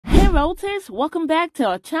royalties, welcome back to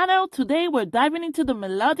our channel. Today we're diving into the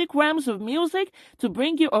melodic realms of music to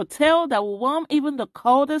bring you a tale that will warm even the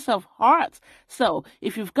coldest of hearts. So,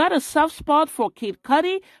 if you've got a soft spot for Kid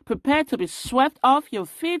Cudi, prepare to be swept off your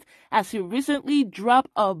feet as he recently dropped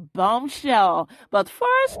a bombshell. But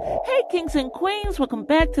first, hey kings and queens, welcome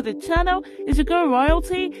back to the channel. It's your girl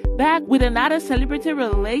Royalty, back with another celebrity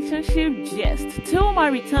relationship gist. To my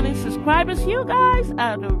returning subscribers, you guys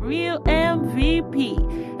are the real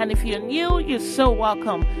MVP. And if you're new, you're so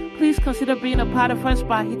welcome. Please consider being a part of us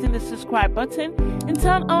by hitting the subscribe button and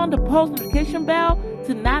turn on the post notification bell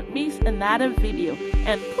to not miss another video.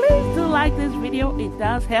 And please do like this video, it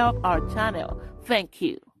does help our channel. Thank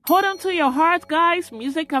you. Hold on to your heart, guys,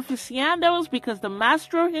 music aficionados, because the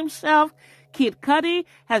maestro himself, Kid Cudi,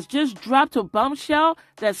 has just dropped a bombshell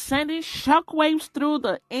that's sending shockwaves through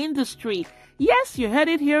the industry. Yes, you heard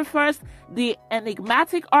it here first. The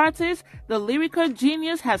enigmatic artist, the lyrical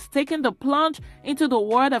genius, has taken the plunge into the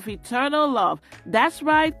world of eternal love. That's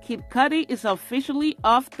right, Kid Cudi is officially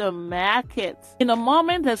off the market. In a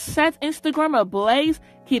moment that set Instagram ablaze,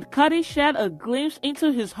 Kid Cudi shared a glimpse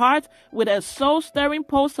into his heart with a soul-stirring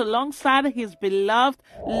post alongside his beloved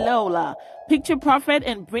Lola. Picture perfect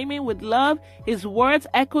and brimming with love, his words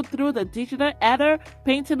echoed through the digital ether,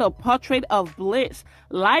 painting a portrait of bliss.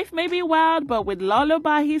 Life may be wild, but with Lola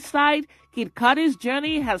by his side, Kid Cudi's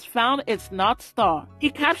journey has found its North Star. He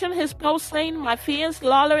captioned his post saying, "My fiancee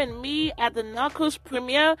Lola and me at the Knuckles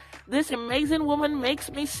premiere. This amazing woman makes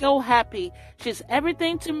me so happy. She's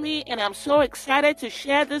everything to me, and I'm so excited to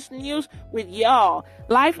share this news with y'all.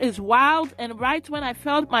 Life is wild, and right when I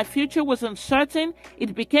felt my future was uncertain,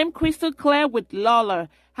 it became crystal clear with Lola.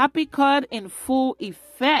 Happy Cud in full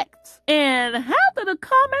effect." And how did the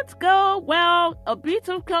comments go? Well, a bit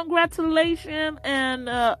of congratulations and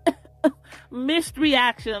mixed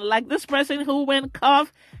reaction, like this person who went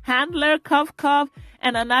cough, handler, cough, cough,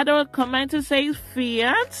 and another commenter says,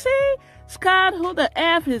 "Fiancee? Scott, who the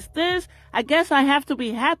F is this? I guess I have to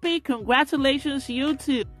be happy. Congratulations, you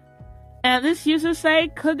too." And this user say,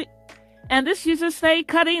 Cudi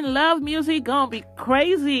in love music gonna be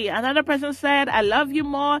crazy. Another person said, "I love you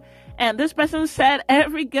more." And this person said,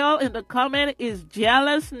 "Every girl in the comment is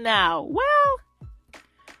jealous now." Well,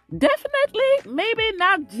 definitely, maybe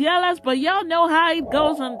not jealous, but y'all know how it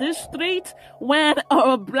goes on this street when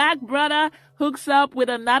a black brother hooks up with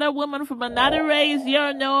another woman from another race.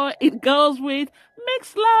 You know, it goes with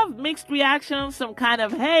mixed love, mixed reactions, some kind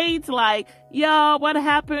of hate, like, yo, what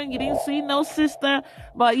happened? You didn't see no sister.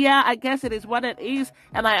 But yeah, I guess it is what it is.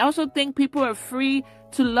 And I also think people are free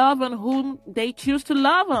to love on whom they choose to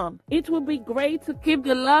love on. It would be great to keep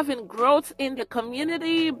the love and growth in the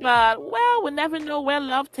community, but, well, we never know where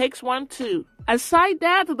love takes one to. Aside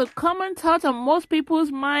that, the common thought on most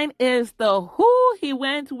people's mind is the who he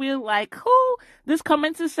went with, like who? This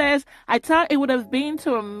commenter says, "I thought it would have been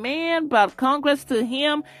to a man, but congrats to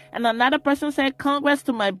him." And another person said, "Congrats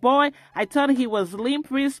to my boy. I thought he was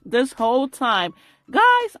limp wrist this whole time."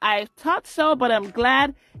 Guys, I thought so, but I'm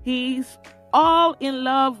glad he's all in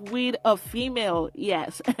love with a female.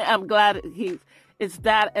 Yes, I'm glad it's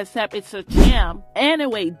that, except it's a jam.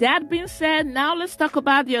 Anyway, that being said, now let's talk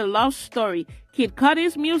about your love story. Kid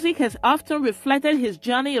Cudi's music has often reflected his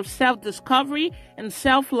journey of self-discovery and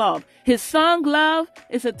self-love. His song Love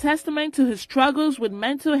is a testament to his struggles with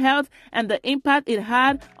mental health and the impact it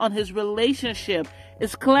had on his relationship.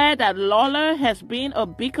 It's clear that Lola has been a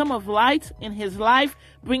beacon of light in his life,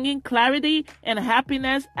 bringing clarity and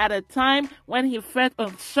happiness at a time when he felt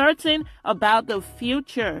uncertain about the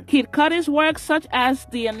future. Kid Cudi's works, such as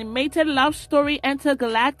the animated love story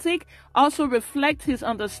𝕚𝕚𝕚𝕚𝕚, also reflect his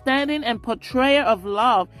understanding and portrayal of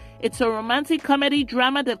love. It's a romantic comedy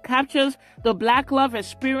drama that captures the black love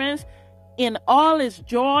experience in all its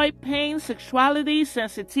joy, pain, sexuality,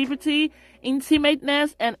 sensitivity,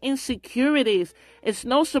 intimateness, and insecurities. It's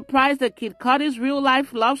no surprise that Kid Cudi's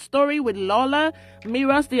real-life love story with Lola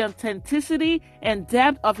mirrors the authenticity and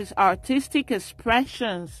depth of his artistic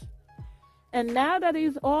expressions. And now that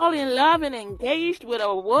he's all in love and engaged with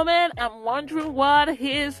a woman, I'm wondering what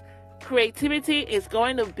his creativity is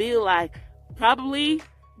going to be like. Probably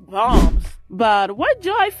bombs. But what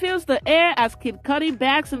joy fills the air as Kid Cudi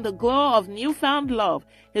basks in the glow of newfound love.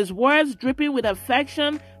 His words, dripping with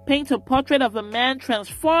affection, paint a portrait of a man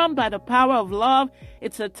transformed by the power of love.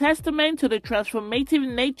 It's a testament to the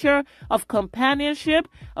transformative nature of companionship,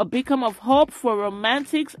 a beacon of hope for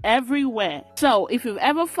romantics everywhere. So, if you've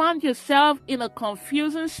ever found yourself in a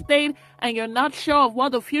confusing state and you're not sure of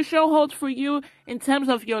what the future holds for you in terms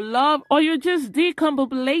of your love, or you're just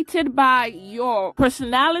decombobulated by your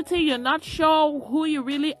personality, you're not sure who you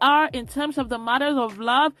really are in terms of the matters of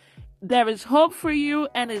love, There is hope for you,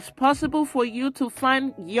 and it's possible for you to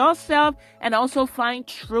find yourself and also find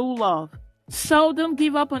true love. So don't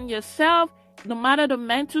give up on yourself. No matter the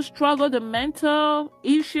mental struggle, the mental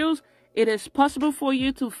issues, it is possible for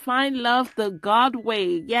you to find love the God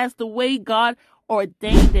way. Yes, the way God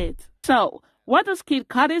ordained it. So, what does Kid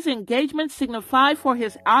Cudi's engagement signify for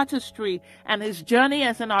his artistry and his journey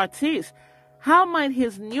as an artist? How might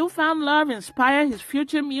his newfound love inspire his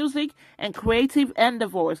future music and creative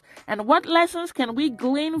endeavors? And what lessons can we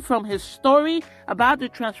glean from his story about the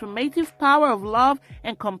transformative power of love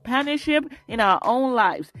and companionship in our own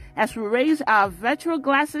lives? As we raise our virtual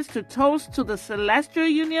glasses to toast to the celestial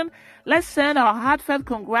union, let's send our heartfelt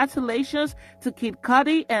congratulations to Kid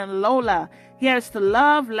Cudi and Lola. Here's to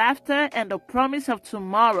love, laughter, and the promise of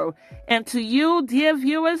tomorrow. And to you, dear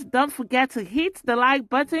viewers, don't forget to hit the like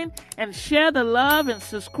button and share the love and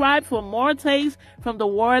subscribe for more takes from the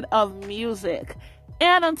world of music.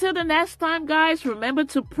 And until the next time, guys, remember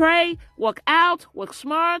to pray, work out, work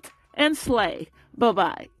smart, and slay.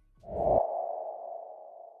 Bye-bye.